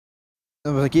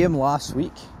There was a game last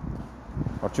week,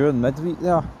 or during midweek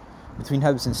there, between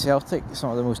Hibs and Celtic.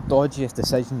 Some of the most dodgiest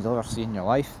decisions you'll ever see in your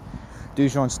life.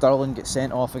 Dujon Sterling gets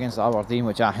sent off against Aberdeen,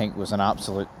 which I think was an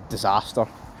absolute disaster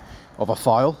of a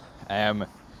foul.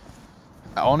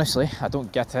 Honestly, I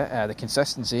don't get it. The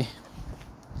consistency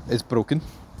is broken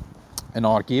in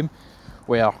our game,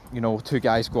 where, you know, two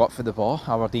guys go up for the ball,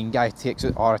 Aberdeen guy takes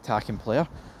out our attacking player,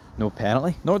 no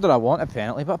penalty. Nor did I want a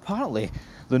penalty, but apparently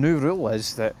the new rule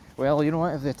is that, well, you know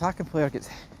what, if the attacking player gets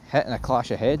hit in a clash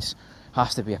of heads,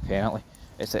 has to be a penalty.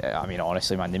 I mean,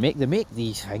 honestly, man, they make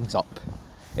these things up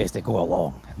as they go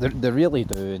along. They really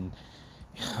do. And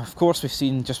of course, we've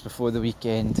seen just before the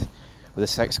weekend with the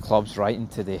 6 clubs writing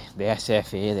to the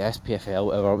SFA, the SPFL,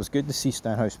 whatever. It was good to see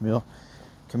Stenhousemuir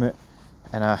come out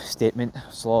in a statement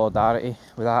of solidarity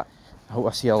with that. I hope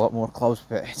I see a lot more clubs,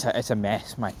 but it's a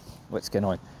mess, man, what's going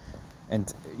on.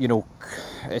 And, you know,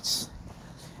 it's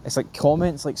like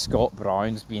comments like Scott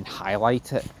Brown's being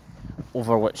highlighted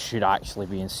over what should actually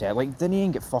be said. Like, didn't he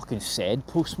even get fucking said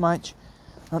post-match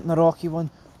in the Rocky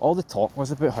one? All the talk was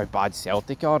about how bad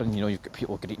Celtic are, and, you know, you've got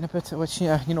people greeting about it, which,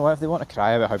 yeah, you know, if they want to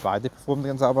cry about how bad they performed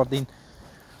against Aberdeen,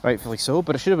 rightfully so,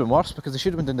 but it should have been worse, because they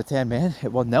should have been down to 10 men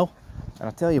at 1-0. And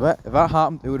I tell you what, if that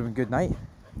happened, it would have been good night.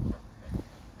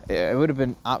 It would have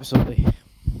been absolutely,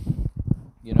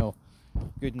 you know,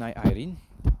 good night, Irene.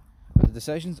 But the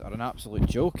decisions are an absolute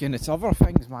joke, and it's other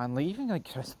things, man. Like, even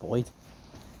like Chris Boyd,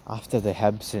 after the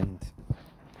Hibs and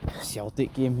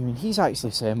Celtic game, I mean, he's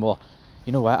actually saying, well,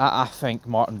 you know what, I think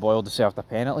Martin Boyle deserved a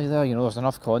penalty there. You know, there's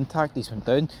enough contact, he's went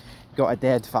down, got a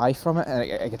dead 5 from it, and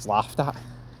it gets laughed at.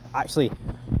 Actually,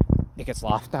 it gets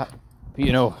laughed at. But,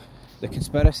 you know, the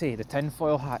conspiracy, the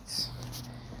tinfoil hats,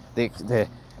 the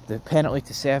penalty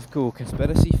to Sevco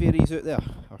conspiracy theories out there,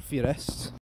 or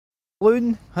theorists.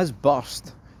 Balloon has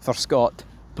burst for Scott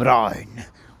Brown.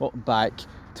 Welcome back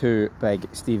to Big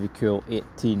Stevie Cool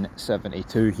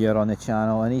 1872 here on the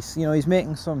channel, and he's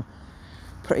making some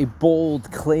pretty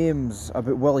bold claims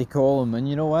about Willie Collum. And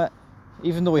you know what,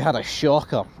 even though we had a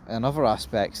shocker in other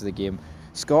aspects of the game,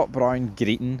 Scott Brown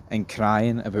greeting and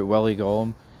crying about Willie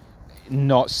Collum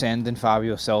not sending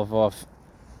Fabio Silva off,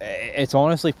 it's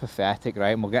honestly pathetic, right?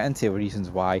 And we'll get into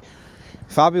reasons why.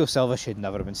 Fabio Silva should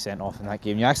never have been sent off in that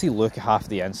game. You actually look at half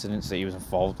the incidents that he was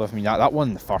involved with. I mean, that one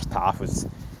in the first half was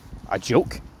a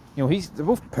joke. You know, they're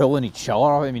both pulling each other.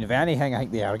 I mean, if anything, I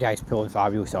think the other guy's pulling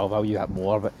Fabio Silva, you have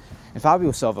more. But and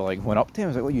Fabio Silva like went up to him, I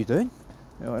was like, what are you doing?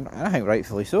 You know, and I think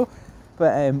rightfully so.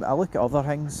 But I look at other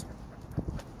things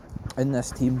in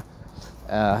this team,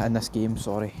 in this game,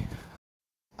 sorry.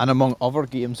 And among other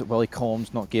games that Willie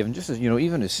Collum's not given, just as, you know,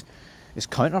 even his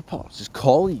counterparts, his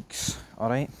colleagues,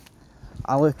 alright?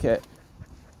 I look at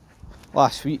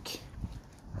last week,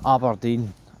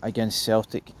 Aberdeen against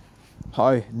Celtic,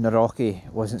 how Naroki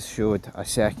wasn't showed a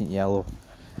second yellow,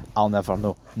 I'll never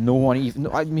know. No one even,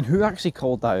 I mean, who actually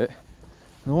called that out?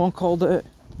 No one called it out.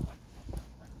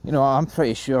 You know, I'm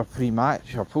pretty sure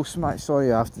pre-match, or post-match,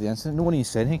 sorry, after the incident, no one even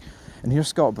said anything. And here's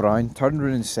Scott Brown turned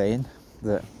around and saying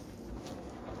that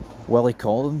Willie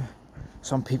Collum,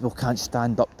 some people can't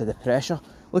stand up to the pressure.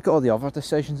 Look at all the other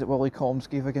decisions that Willie Collum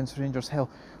gave against Rangers. Hell,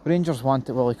 Rangers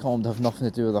wanted Willie Collum to have nothing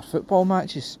to do with their football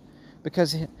matches,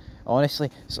 because honestly,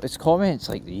 it's comments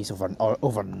like these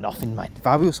over nothing, man.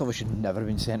 Fabio Silva should never have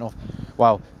been sent off.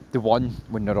 Well, the one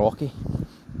with Naroki,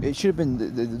 it should have been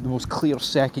the most clear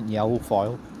second yellow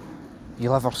foul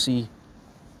you'll ever see,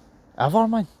 ever,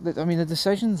 man. I mean, the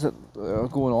decisions that are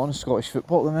going on in Scottish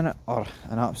football at the minute are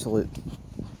an absolute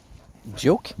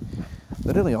joke.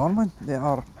 They really are, man. They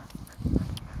are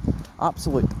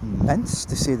absolute mince,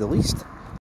 to say the least.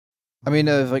 I mean,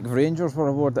 if like Rangers were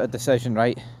awarded a decision,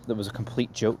 right, that was a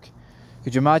complete joke,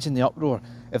 could you imagine the uproar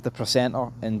if the presenter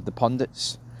and the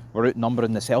pundits were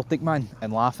outnumbering the Celtic man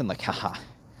and laughing like, haha,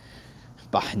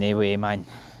 but no way, man.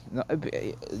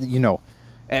 You know,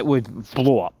 it would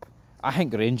blow up. I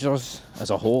think Rangers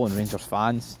as a whole, and Rangers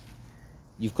fans,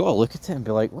 you've got to look at it and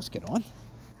be like, what's going on?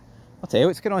 I'll tell you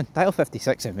what's going on. Title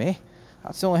 56 in May.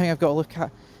 That's the only thing I've got to look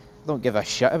at. I don't give a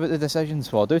shit about the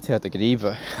decisions. Well, I do to a degree,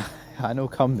 but I know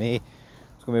come May,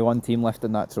 there's going to be one team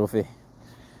lifting that trophy.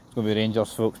 It's going to be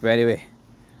Rangers, folks. But anyway,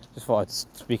 just thought I'd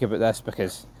speak about this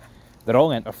because the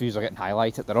wrong interviews are getting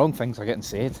highlighted. The wrong things are getting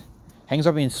said. Things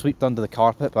are being swept under the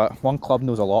carpet, but one club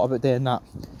knows a lot about doing that.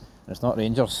 And it's not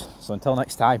Rangers. So until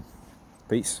next time,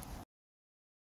 peace.